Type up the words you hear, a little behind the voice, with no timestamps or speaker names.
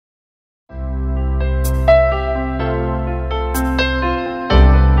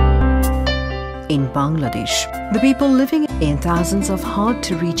Bangladesh. The people living in thousands of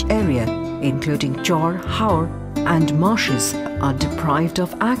hard-to-reach areas, including Chor, Haur and marshes, are deprived of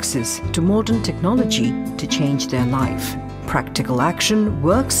access to modern technology to change their life. Practical Action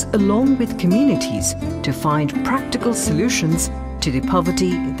works along with communities to find practical solutions to the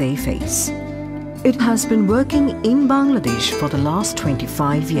poverty they face. It has been working in Bangladesh for the last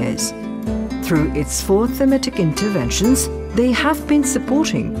 25 years. Through its 4 thematic interventions, they have been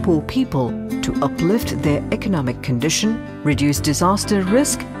supporting poor people to uplift their economic condition, reduce disaster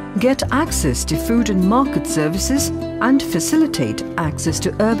risk, get access to food and market services, and facilitate access to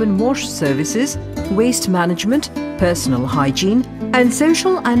urban wash services, waste management, personal hygiene, and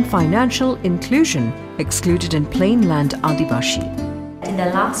social and financial inclusion excluded in plainland Adivashi. In the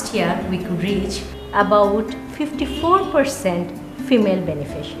last year, we could reach about 54% female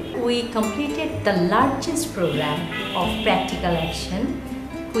beneficiaries. We completed the largest program of practical action,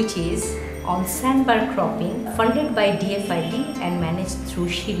 which is on sandbar cropping, funded by DFID and managed through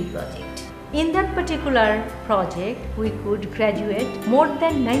Shiri project. In that particular project, we could graduate more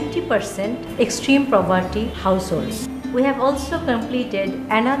than 90% extreme poverty households. We have also completed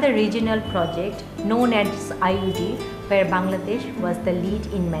another regional project known as IUD, where Bangladesh was the lead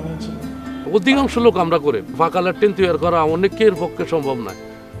in managing. অধিকাংশ লোক আমরা করে ফাঁকা latrine তৈরি করা অনেকের পক্ষে সম্ভব নয়।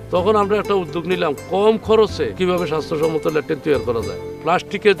 তখন আমরা একটা উদ্যোগ নিলাম কম খরচে কিভাবে স্বাস্থ্যসম্মত ল্যাট্রিন তৈরি করা যায়।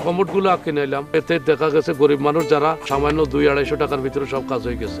 প্লাস্টিকের কমোডগুলো কিনে নিলাম, এতে দেখা গেছে গরিব মানুষ যারা সামান্য 200-250 টাকার ভিতরে সব কাজ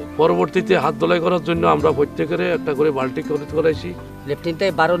হয়ে গেছে। পরবর্তীতে হাত ধোলাই করার জন্য আমরা প্রত্যেকের একটা করে বালতি করে করাইছি।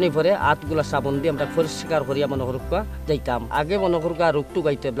 ল্যাট্রিনটাই বারণি পরে হাতগুলা সাবন দিয়ে আমরা পরিষ্কার করিয়া মনে করুকা যাইতাম। আগে মনে করুকা রোগটু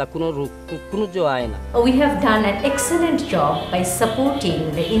গাইতে বলা কোনো রোগ কোনো জো আয় না। We have done an excellent job by supporting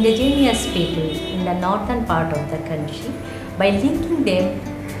the indigenous people in the northern part of the country by linking them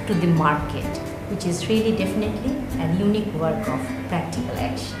to the market, which is really definitely a unique work of practical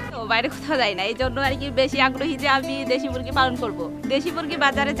action. বাইরে কোথাও যাই না, এই জন্য আর কি বেশি আগ্রহী যে আমি দেশি মুরগি পালন করব। দেশি মুরগি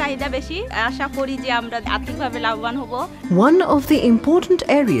বাজারে চাহিদা বেশি, আশা করি যে আমরা আর্থিকভাবে লাভবান হব। One of the important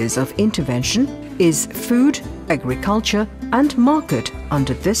areas of intervention is food, agriculture and market.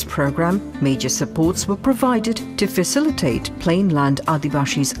 Under this program, major supports were provided to facilitate plainland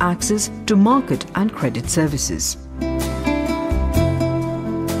Adivashis' access to market and credit services.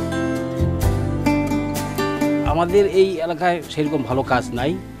 আমাদের এই এলাকায় সেরকম ভালো কাজ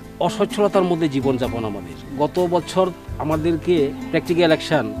নাই, অসচ্ছলতার মধ্যে জীবনযাপন আমাদের। গত বছর আমাদেরকে প্র্যাকটিক্যাল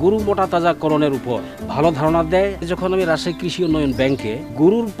অ্যাকশন গরু মোটা তাজাকরণের উপর ভালো ধারণা দেয়। যখন আমি রাজশাহী কৃষি উন্নয়ন ব্যাংকে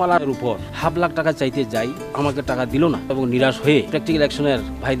গরুর পালার উপর 1.5 লাখ টাকা চাইতে যাই, আমাকে টাকা দিল না এবং নিরাশ হয়ে প্র্যাকটিক্যাল অ্যাকশনের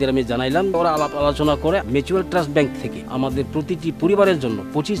ভাইদের আমি জানাইলাম। ওরা আলোচনা করে মিউচুয়াল ট্রাস্ট ব্যাংক থেকে আমাদের প্রতিটি পরিবারের জন্য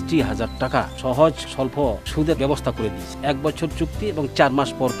 25,000 টাকা সহজ স্বল্প সুদের ব্যবস্থা করে দিয়েছে। 1 বছর চুক্তি এবং 4 মাস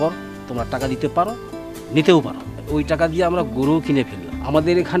পর পর তোমরা টাকা দিতে পারো, নিতেও পারো। ওই টাকা দিয়ে আমরা গরু কিনে ফেললাম।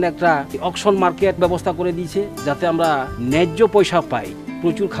 আমাদের এখানে একটা অকশন মার্কেট ব্যবস্থা করে দিয়েছে, যাতে আমরা ন্যায্য পয়সা পাই।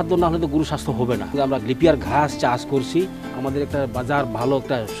 প্রচুর খাদ্য না হলে তো গরু স্বাস্থ্য হবে না। আমরা লিপিয়ার ঘাস চাষ করছি, আমাদের একটা বাজার ভালো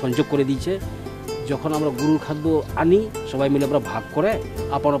একটা সংযোগ করে দিয়েছে। যখন আমরা গরুর খাদ্য আনি, সবাই মিলে আমরা ভাগ করে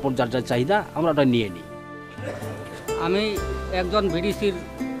আপন আপন যার যার চাহিদা আমরা ওটা নিয়ে নিই। আমি একজন বিডিসির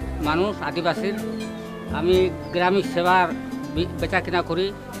মানুষ, আদিবাসীর। আমি গ্রামীণ সেবার বেচা কিনা করি।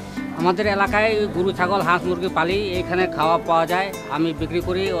 আমাদের এলাকায় গরু ছাগল হাঁস মুরগি পালি, এখানে খাওয়া পাওয়া যায়, আমি বিক্রি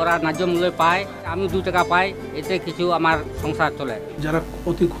করি, ওরা ন্যায্য মূল্যে পায়, আমি 2 টাকা পাই, এতে কিছু আমার সংসার চলে। যারা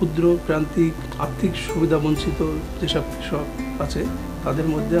অতি ক্ষুদ্র প্রান্তিক আর্থিক সুবিধা বঞ্চিত যেসব কৃষক আছে, তাদের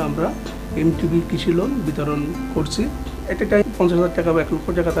মধ্যে আমরা এমটিবি কৃষি লোন বিতরণ করছি। একটা টাইম 50,000 টাকা বা 1 লক্ষ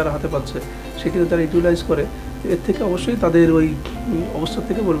টাকা তারা হাতে পাচ্ছে, সেখানে তারা ইউটিলাইজ করে। এর থেকে অবশ্যই তাদের ওই অবস্থা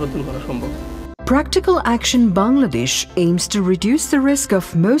থেকে পরিবর্তন করা সম্ভব। Practical Action Bangladesh aims to reduce the risk of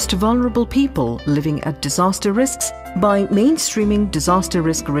most vulnerable people living at disaster risks by mainstreaming disaster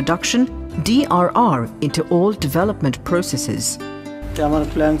risk reduction (DRR) into all development processes. আমার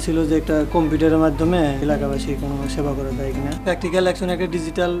প্ল্যান ছিল যে একটা কম্পিউটারের মাধ্যমে এলাকাবাসী কোনো সেবা করা যায় কিনা। প্র্যাকটিক্যাল অ্যাকশন একটা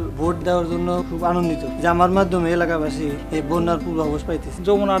ডিজিটাল ভোট দেওয়ার জন্য খুব আনন্দিত যে আমার মাধ্যমে এলাকাবাসী এই বন্যার পূর্বাভাস পাইতেছে।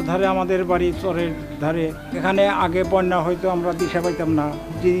 যমুনার ধারে আমাদের বাড়ি, চরের ধারে, এখানে আগে বন্যা হয়তো আমরা দিশা পাইতাম না।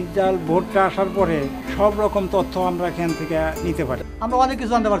 ডিজিটাল ভোটটা আসার পরে সব রকম তথ্য আমরা এখান থেকে নিতে পারি। আমরা অনেক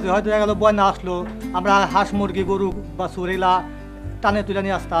কিছু জানতে পারছি। হয়তো দেখা গেল বন্যা আসলো, আমরা হাঁস মুরগি গরু বা সুরেলা টানে তুলে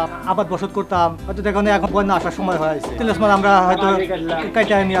নিয়ে আসতাম, আবাদ বসত করতাম। হয়তো দেখুন এখন বন্যা আসার সময় হয়েছে, আমরা হয়তো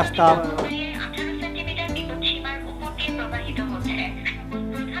কাইটা নিয়ে আসতাম।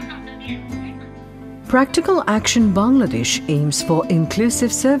 Practical Action Bangladesh aims for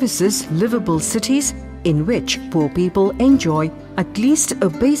inclusive services, livable cities in which poor people enjoy at least a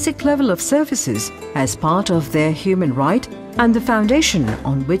basic level of services as part of their human right and the foundation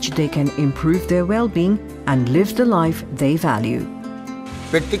on which they can improve their well-being and live the life they value.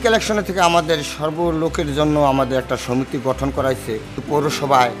 Practical অ্যাকশনে থেকে আমাদের সর্বলোকের জন্য আমাদের একটা সমিতি গঠন করাইছে।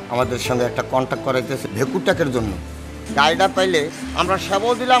 পৌরসভায় আমাদের সঙ্গে একটা কন্ট্যাক্ট করাইতেছে ভেকুটাকের জন্য। গাড়িটা পাইলে আমরা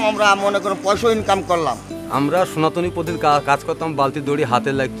সেবাও দিলাম, আমরা মনে করেন পয়সাও ইনকাম করলাম। আমরা সনাতনী পদ্ধতির কাজ করতাম, বালতি দড়ি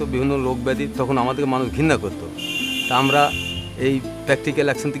হাতে লাগতো, বিভিন্ন রোগ ব্যাধি, তখন আমাদেরকে মানুষ ঘৃণা করতো। তা আমরা এই প্র্যাকটিক্যাল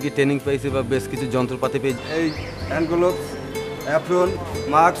অ্যাকশন থেকে ট্রেনিং পেয়েছি বা বেশ কিছু যন্ত্রপাতি পেয়েছি। এই hand gloves, apron,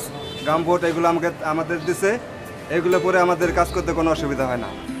 mask, gumboot এগুলো আমাদের দিছে। এগুলো পরে আমাদের কাজ করতে কোনো অসুবিধা হয় না।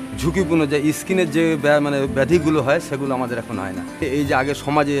 ঝুঁকিপূর্ণ যে স্কিনের যে মানে ব্যাধিগুলো হয় সেগুলো আমাদের এখন হয় না। এই যে আগে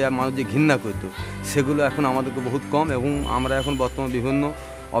সমাজে মানুষ যে ঘৃণা করতো সেগুলো এখন আমাদেরকে বহুত কম, এবং আমরা এখন বর্তমানে বিভিন্ন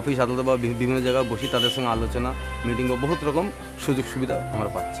অফিস আদালত বা বিভিন্ন জায়গায় বসি, তাদের সঙ্গে আলোচনা মিটিং ও বহুত রকম সুযোগ সুবিধা আমরা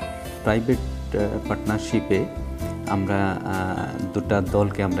পাচ্ছি। প্রাইভেট পার্টনারশিপে আমরা দুটা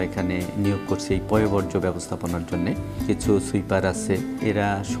দলকে আমরা এখানে নিয়োগ করছি এই পয়ঃবর্জ্য ব্যবস্থাপনার জন্য। কিছু সুইপার আছে, এরা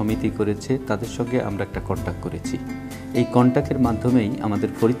সমিতি করেছে, তাদের সঙ্গে আমরা একটা কন্ট্যাক্ট করেছি। এই কন্ট্যাক্টের মাধ্যমেই আমাদের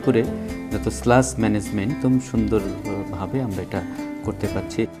ফরিদপুরে যত স্লাস ম্যানেজমেন্ট একদম সুন্দরভাবে আমরা এটা করতে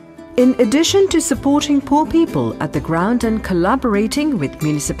পারছি। In addition to supporting poor people at the ground and collaborating with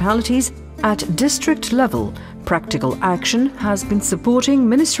municipalities at district level, Practical Action has been supporting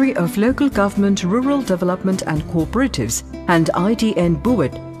Ministry of Local Government, Rural Development and Cooperatives and IDN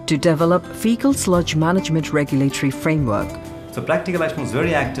Buet to develop fecal sludge management regulatory framework. So Practical Action was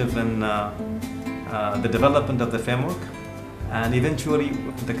very active in the development of the framework, and eventually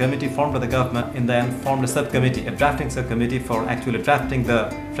the committee formed by the government in the end formed a subcommittee, a drafting subcommittee for actually drafting the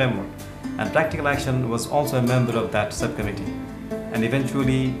framework, and Practical Action was also a member of that subcommittee, and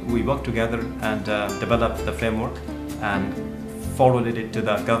eventually we worked together and developed the framework and forwarded it to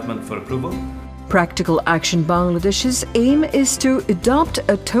the government for approval. Practical Action Bangladesh's aim is to adopt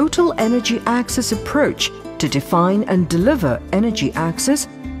a total energy access approach to define and deliver energy access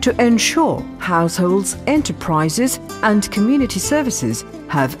to ensure households, enterprises and community services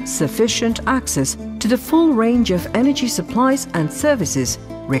have sufficient access to the full range of energy supplies and services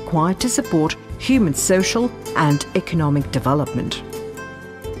required to support human social and economic development.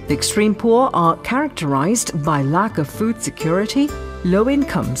 The extreme poor are characterized by lack of food security, low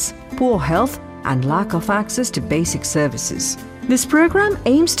incomes, poor health and lack of access to basic services. This program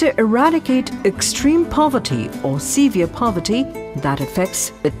aims to eradicate extreme poverty or severe poverty that affects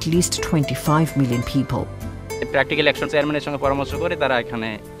at least 25 million people. Practical action চেয়ারম্যানের সঙ্গে পরামর্শ করে তারা এখানে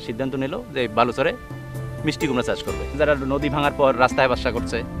সিদ্ধান্ত নিল যে বালুচরে মিষ্টি কুমড়া চাষ করবে। যারা নদী ভাঙার পর রাস্তায় বাসা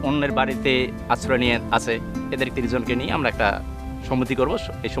করছে, অন্যের বাড়িতে আশ্রয় নিয়ে আছে, এদের 30 জনকে নিয়ে আমরা একটা সমিতি করব।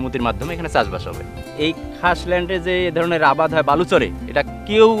 এই সমিতির মাধ্যমে এখানে চাষবাস হবে। এই খাস ল্যান্ডে যে ধরনের আবাদ হয় বালুচরে, এটা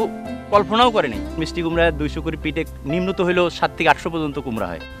কেউ কল্পনাও করেনি। মিষ্টি কুমড়া 200 করে পিঠে নিম্নত হলেও 7 থেকে 800 পর্যন্ত কুমড়া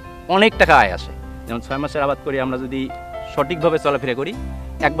হয়, অনেক টাকা আয় আসে। যেমন 6 মাসের আবাদ করি আমরা, যদি সঠিকভাবে চলাফেরা করি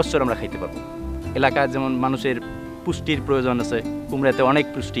 1 বছর আমরা খাইতে পারবো। এলাকায় যেমন মানুষের পুষ্টির প্রয়োজন আছে, কুমড়াতে অনেক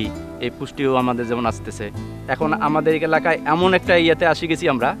পুষ্টি, এই পুষ্টিও আমাদের যেমন আসতেছে। এখন আমাদের এলাকায় এমন একটা ইয়েতে আসি গেছি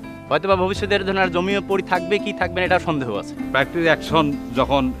আমরা, হয়তো বা ভবিষ্যতের জন্য আর জমিও পড়ি থাকবে কি থাকবে না এটা সন্দেহ আছে। প্র্যাকটিক্যাল অ্যাকশন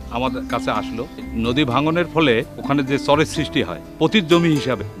যখন আমাদের কাছে আসলো, নদী ভাঙনের ফলে ওখানে যে চরের সৃষ্টি হয়, পতিত জমি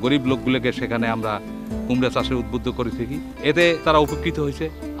হিসাবে গরিব লোকগুলোকে সেখানে আমরা কুমড়া চাষে উদ্বুদ্ধ করে থাকি। এতে তারা উপকৃত হয়েছে।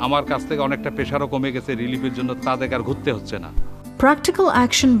 আমার কাছ থেকে অনেকটা প্রেশারও কমে গেছে, রিলিফের জন্য তাদের আর ঘুরতে হচ্ছে না। Practical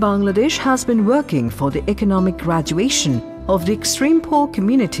Action Bangladesh has been working for the economic graduation of the extreme poor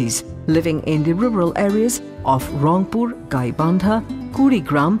communities living in the rural areas of Rangpur, Gaibandha,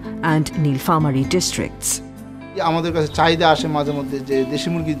 Kurigram and Nilphamari districts. আমাদের কাছে চাহিদা আসে মাঝে মধ্যে যে দেশি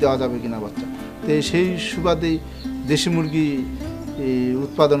মুরগি দেওয়া যাবে কিনা বাচ্চা, তো সেই সুবাদে দেশি মুরগি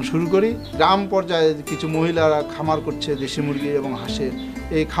উৎপাদন শুরু করি। গ্রাম পর্যায়ে কিছু মহিলারা খামার করছে দেশি মুরগি এবং হাঁসের।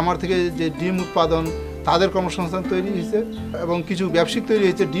 এই খামার থেকে যে ডিম উৎপাদন, তাদের কর্মসংস্থান তৈরি হয়েছে এবং কিছু ব্যবসায়িক তৈরি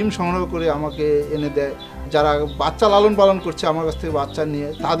হয়েছে, ডিম সংগ্রহ করে আমাকে এনে দেয়। যারা বাচ্চা লালন পালন করছে আমার কাছ থেকে বাচ্চা নিয়ে,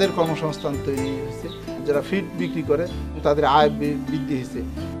 তাদের কর্মসংস্থান তৈরি হয়েছে। যারা ফিড বিক্রি করে তাদের আয় বৃদ্ধি হয়েছে।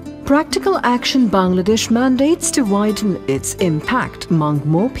 Practical Action Bangladesh mandates to widen its impact among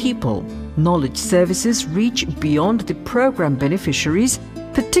more people. Knowledge services reach beyond the program beneficiaries,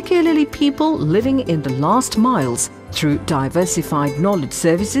 particularly people living in the last miles, through diversified knowledge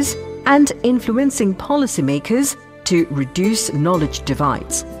services and influencing policymakers to reduce knowledge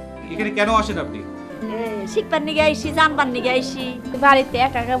divides. এখানে কেন আসেন আপনি? শিখবার নিয়ে আইসি, জানবার নিয়ে আইসি। বাড়িতে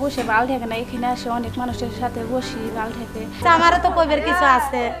একা একা বসে বাল ঠেকে না, এখানে আসে অনেক মানুষের সাথে বসি বাল ঠেকে। আমারও তো কইবার কিছু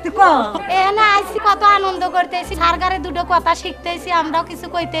আছে। এখানে আইসি কত আনন্দ করতেছি, সরকারে দুটো কথা শিখতেছি, আমরাও কিছু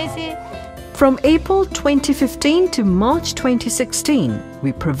কইতেছি। From April 2015 to March 2016,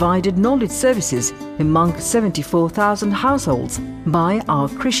 we provided knowledge services among 74,000 households by our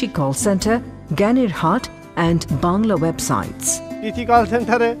Krishi call center, Ganirhat and Bangla websites. Krishi call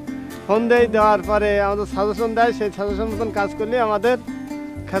center phone দেওয়ার পরে আমাদের সাজেশন দেয়, সেই সাজেশন মতন কাজ করলে আমাদের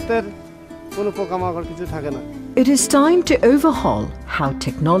ক্ষেতের কোনো পোকামাকড় কিছু থাকে না। It is time to overhaul how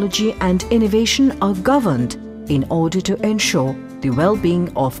technology and innovation are governed in order to ensure the well-being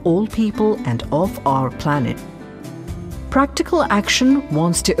of all people and of our planet. Practical action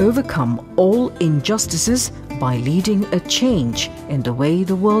wants to overcome all injustices by leading a change in the way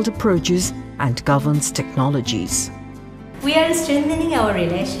the world approaches and governs technologies. We are strengthening our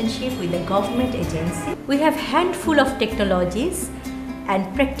relationship with the government agency. We have handful of technologies and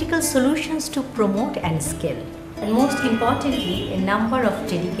practical solutions to promote and scale. And most importantly, a number of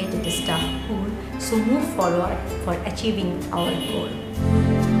dedicated staff pool to move forward for achieving our goal.